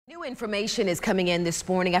New information is coming in this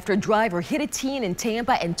morning after a driver hit a teen in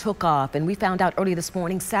Tampa and took off. And we found out early this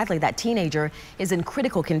morning, sadly, that teenager is in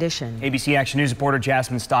critical condition. ABC Action News reporter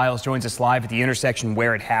Jasmine Stiles joins us live at the intersection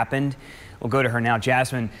where it happened. We'll go to her now.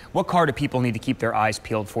 Jasmine, what car do people need to keep their eyes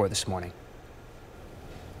peeled for this morning?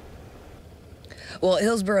 Well,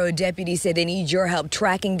 Hillsborough deputies say they need your help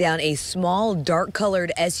tracking down a small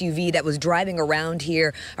dark-colored SUV that was driving around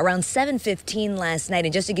here around 7:15 last night.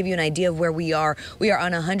 And just to give you an idea of where we are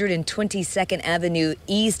on 122nd Avenue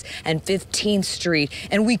East and 15th Street.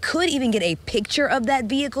 And we could even get a picture of that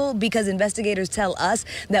vehicle because investigators tell us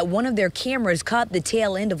that one of their cameras caught the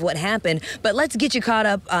tail end of what happened. But let's get you caught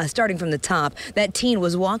up starting from the top. That teen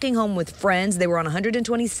was walking home with friends. They were on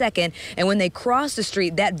 122nd, and when they crossed the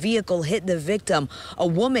street, that vehicle hit the victim. A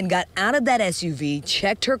woman got out of that SUV,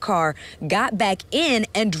 checked her car, got back in,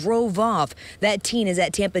 and drove off. That teen is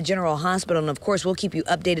at Tampa General Hospital, and of course, we'll keep you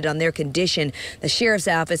updated on their condition. The sheriff's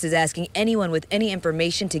office is asking anyone with any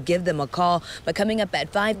information to give them a call. But coming up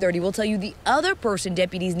at 5:30, we'll tell you the other person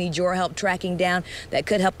deputies need your help tracking down that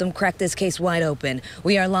could help them crack this case wide open.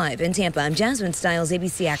 We are live in Tampa. I'm Jasmine Stiles,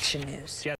 ABC Action News.